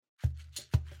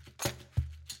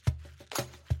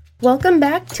Welcome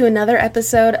back to another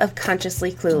episode of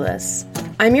Consciously Clueless.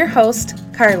 I'm your host,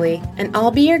 Carly, and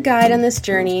I'll be your guide on this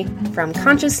journey from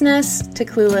consciousness to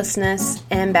cluelessness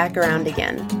and back around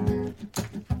again.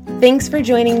 Thanks for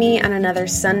joining me on another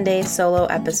Sunday solo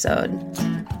episode.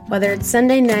 Whether it's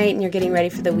Sunday night and you're getting ready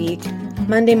for the week,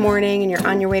 Monday morning and you're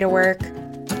on your way to work,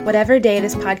 whatever day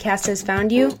this podcast has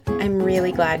found you, I'm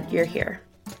really glad you're here.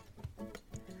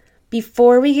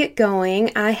 Before we get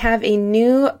going, I have a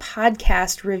new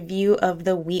podcast review of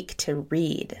the week to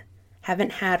read.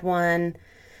 Haven't had one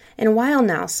in a while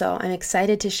now, so I'm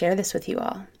excited to share this with you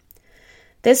all.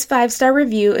 This 5-star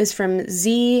review is from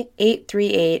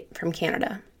Z838 from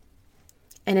Canada,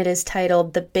 and it is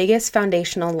titled The Biggest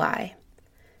Foundational Lie.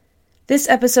 This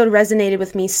episode resonated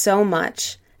with me so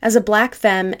much. As a Black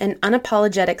femme and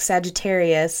unapologetic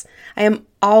Sagittarius, I am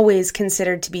always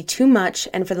considered to be too much,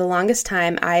 and for the longest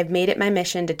time, I have made it my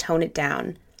mission to tone it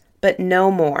down. But no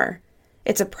more.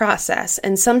 It's a process,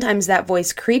 and sometimes that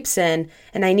voice creeps in,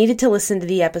 and I needed to listen to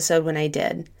the episode when I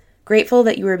did. Grateful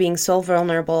that you were being so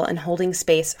vulnerable and holding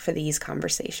space for these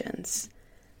conversations.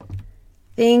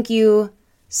 Thank you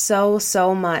so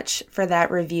much for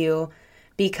that review,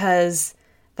 because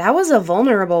that was a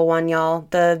vulnerable one, y'all.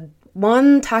 The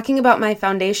one talking about my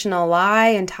foundational lie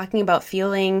and talking about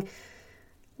feeling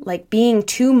like being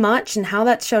too much and how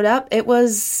that showed up, it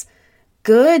was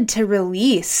good to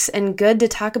release and good to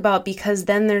talk about, because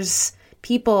then there's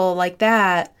people like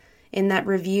that in that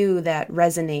review that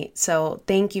resonate. So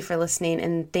thank you for listening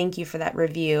and thank you for that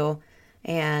review.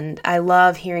 And I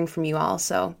love hearing from you all,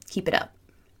 so keep it up.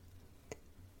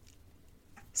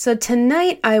 So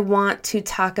tonight I want to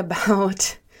talk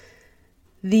about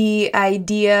the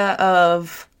idea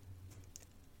of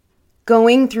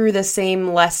going through the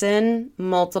same lesson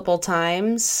multiple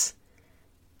times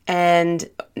and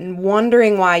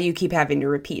wondering why you keep having to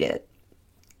repeat it.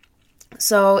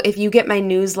 So if you get my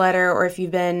newsletter or if you've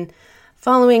been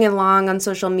following along on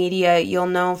social media, you'll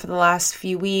know for the last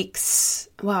few weeks,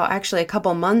 actually a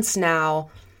couple months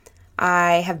now,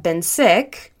 I have been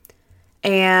sick.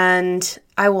 And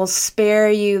I will spare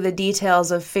you the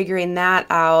details of figuring that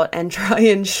out and try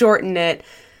and shorten it.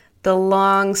 The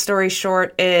long story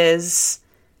short is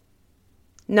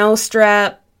no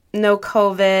strep, no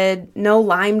COVID, no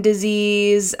Lyme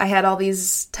disease. I had all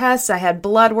these tests. I had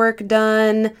blood work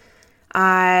done.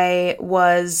 I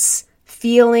was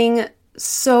feeling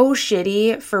so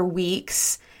shitty for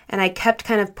weeks, and I kept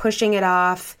kind of pushing it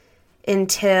off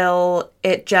until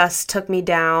it just took me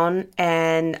down,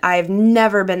 and I've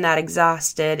never been that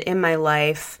exhausted in my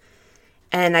life,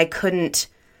 and I couldn't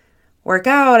work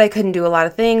out, I couldn't do a lot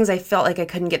of things, I felt like I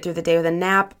couldn't get through the day with a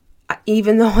nap,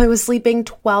 even though I was sleeping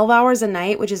 12 hours a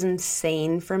night, which is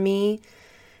insane for me,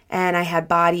 and I had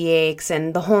body aches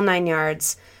and the whole 9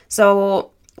 yards. So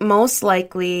most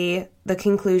likely the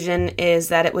conclusion is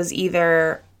that it was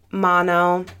either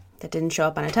mono, that didn't show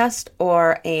up on a test,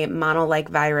 or a mono-like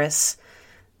virus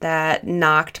that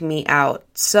knocked me out.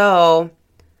 So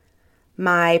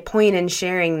my point in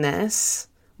sharing this,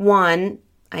 one,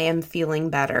 I am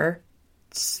feeling better.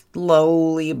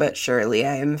 Slowly but surely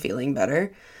I am feeling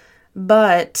better.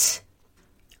 But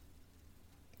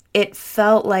it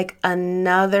felt like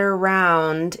another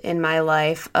round in my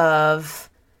life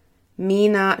of me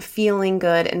not feeling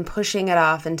good and pushing it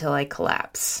off until I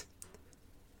collapse.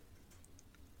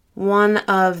 One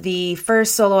of the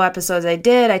first solo episodes I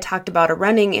did, I talked about a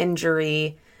running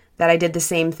injury that I did the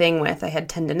same thing with. I had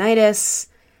tendinitis,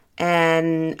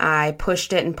 and I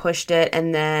pushed it,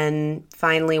 and then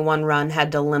finally one run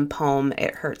had to limp home.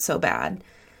 It hurt so bad.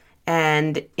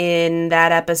 And in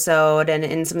that episode and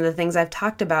in some of the things I've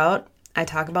talked about, I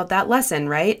talk about that lesson,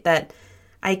 right? That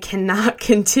I cannot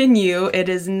continue. It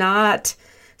is not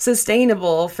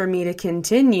sustainable for me to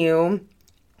continue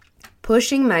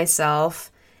pushing myself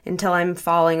until I'm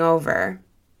falling over.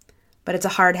 But it's a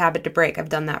hard habit to break. I've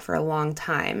done that for a long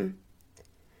time.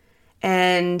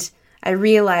 And I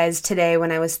realized today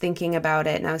when I was thinking about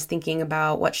it, and I was thinking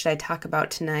about what should I talk about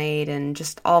tonight and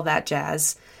just all that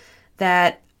jazz,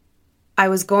 that I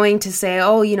was going to say,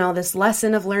 this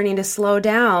lesson of learning to slow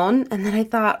down. And then I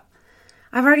thought,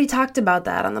 I've already talked about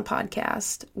that on the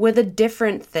podcast with a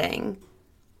different thing.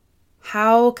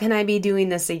 How can I be doing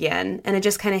this again? And it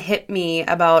just kind of hit me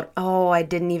about, I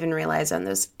didn't even realize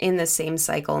I'm in the same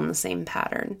cycle, in the same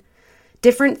pattern.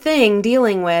 Different thing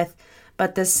dealing with,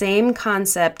 but the same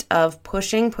concept of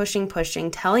pushing,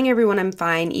 telling everyone I'm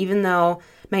fine, even though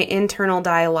my internal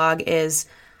dialogue is,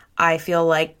 I feel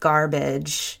like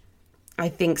garbage. I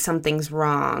think something's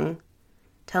wrong.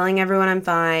 Telling everyone I'm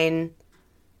fine,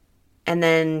 and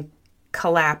then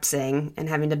collapsing and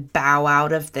having to bow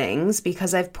out of things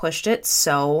because I've pushed it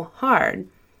so hard.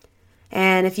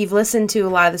 And if you've listened to a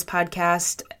lot of this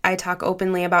podcast, I talk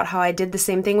openly about how I did the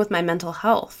same thing with my mental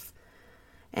health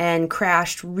and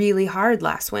crashed really hard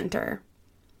last winter.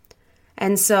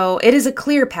 And so it is a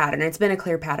clear pattern. It's been a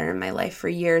clear pattern in my life for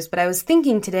years. But I was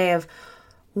thinking today of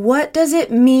what does it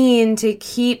mean to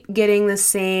keep getting the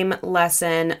same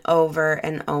lesson over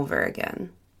and over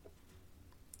again?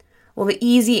 Well, the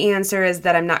easy answer is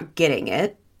that I'm not getting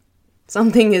it.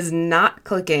 Something is not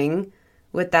clicking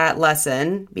with that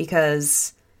lesson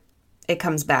because it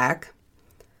comes back.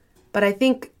 But I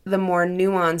think the more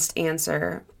nuanced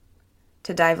answer,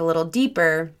 to dive a little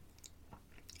deeper,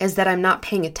 is that I'm not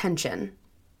paying attention.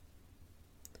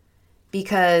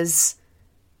 Because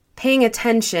paying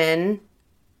attention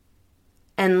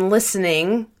and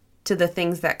listening to the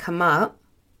things that come up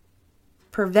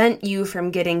prevent you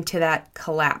from getting to that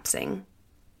collapsing.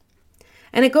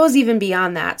 And it goes even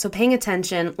beyond that. So paying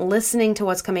attention, listening to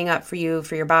what's coming up for you,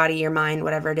 for your body, your mind,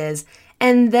 whatever it is,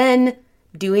 and then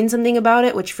doing something about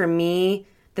it, which for me,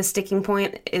 the sticking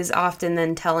point is often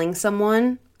then telling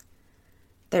someone.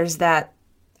 There's that,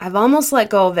 I've almost let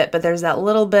go of it, but there's that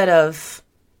little bit of,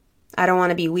 I don't want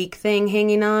to be weak thing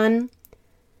hanging on.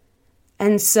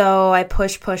 And so I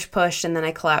push, and then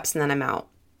I collapse, and then I'm out.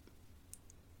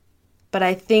 But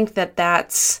I think that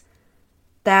that's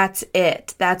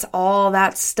it. That's all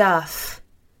that stuff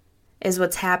is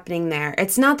what's happening there.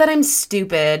 It's not that I'm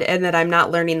stupid and that I'm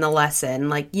not learning the lesson.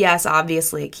 Like, yes,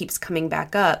 obviously it keeps coming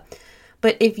back up.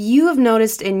 But if you have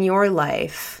noticed in your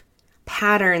life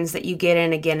patterns that you get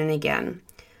in again and again,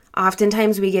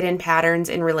 oftentimes we get in patterns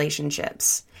in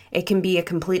relationships. It can be a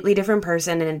completely different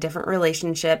person in a different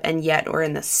relationship, and yet we're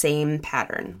in the same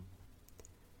pattern.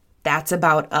 That's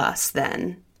about us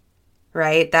then.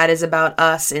 Right? That is about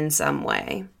us in some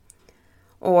way.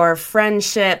 Or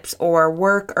friendships or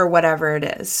work or whatever it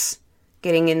is.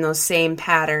 Getting in those same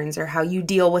patterns or how you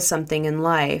deal with something in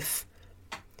life.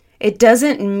 It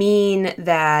doesn't mean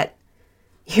that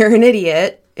you're an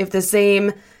idiot if the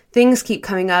same things keep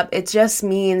coming up. It just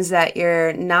means that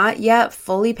you're not yet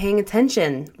fully paying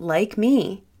attention, like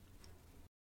me.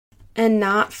 And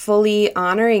not fully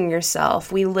honoring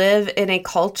yourself. We live in a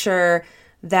culture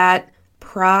that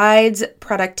prides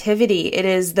productivity. It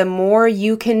is the more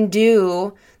you can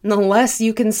do, and the less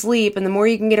you can sleep, and the more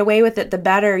you can get away with it, the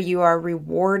better you are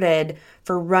rewarded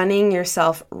for running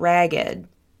yourself ragged.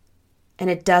 And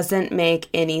it doesn't make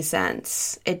any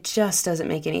sense. It just doesn't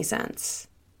make any sense.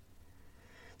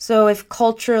 So if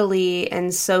culturally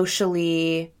and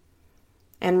socially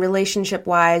and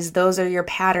relationship-wise, those are your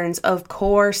patterns, of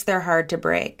course they're hard to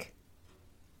break.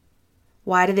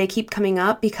 Why do they keep coming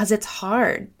up? Because it's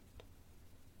hard.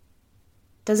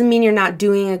 Doesn't mean you're not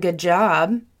doing a good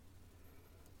job,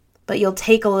 but you'll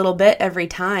take a little bit every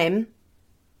time.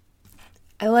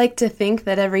 I like to think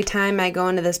that every time I go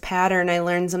into this pattern, I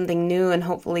learn something new and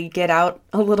hopefully get out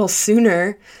a little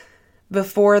sooner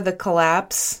before the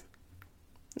collapse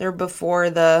or before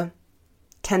the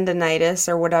tendinitis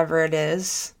or whatever it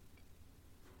is.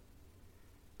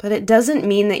 But it doesn't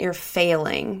mean that you're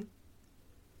failing.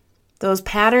 Those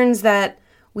patterns that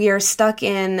we are stuck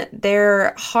in,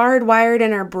 they're hardwired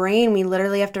in our brain. We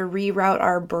literally have to reroute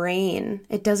our brain.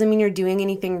 It doesn't mean you're doing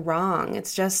anything wrong.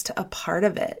 It's just a part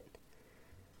of it.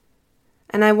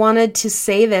 And I wanted to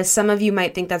say this. Some of you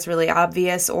might think that's really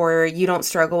obvious or you don't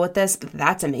struggle with this.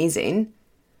 That's amazing.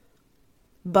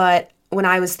 But when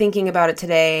I was thinking about it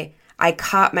today, I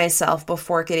caught myself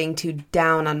before getting too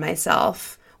down on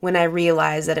myself when I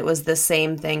realized that it was the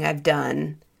same thing I've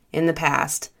done in the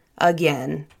past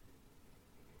again.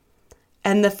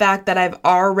 And the fact that I've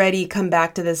already come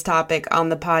back to this topic on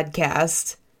the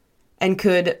podcast and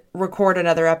could record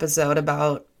another episode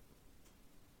about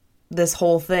this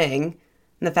whole thing,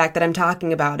 and the fact that I'm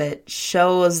talking about it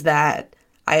shows that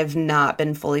I have not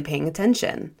been fully paying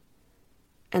attention.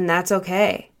 And that's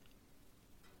okay.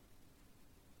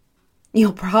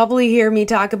 You'll probably hear me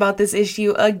talk about this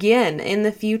issue again in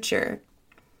the future.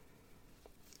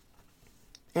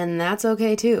 And that's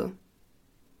okay too.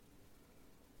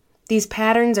 These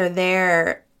patterns are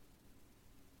there,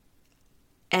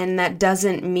 and that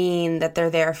doesn't mean that they're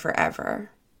there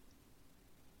forever.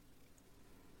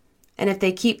 And if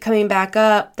they keep coming back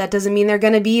up, that doesn't mean they're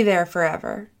going to be there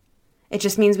forever. It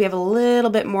just means we have a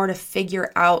little bit more to figure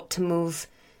out to move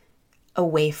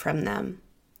away from them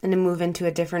and to move into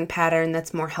a different pattern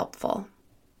that's more helpful.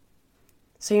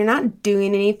 So you're not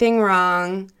doing anything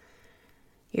wrong.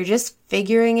 You're just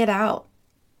figuring it out.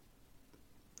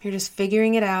 You're just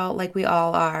figuring it out like we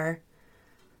all are.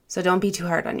 So don't be too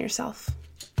hard on yourself.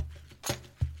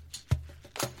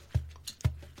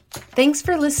 Thanks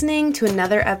for listening to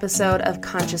another episode of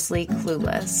Consciously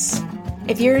Clueless.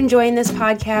 If you're enjoying this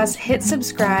podcast, hit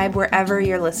subscribe wherever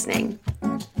you're listening.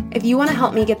 If you want to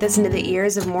help me get this into the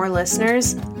ears of more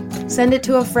listeners, send it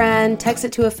to a friend, text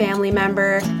it to a family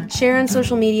member, share on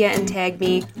social media and tag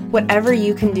me. Whatever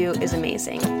you can do is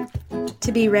amazing.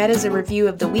 To be read as a review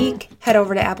of the week, head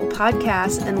over to Apple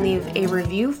Podcasts and leave a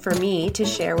review for me to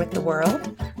share with the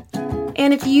world.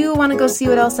 And if you want to go see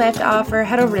what else I have to offer,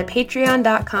 head over to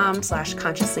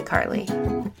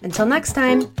patreon.com/consciouslycarly. Until next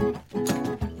time.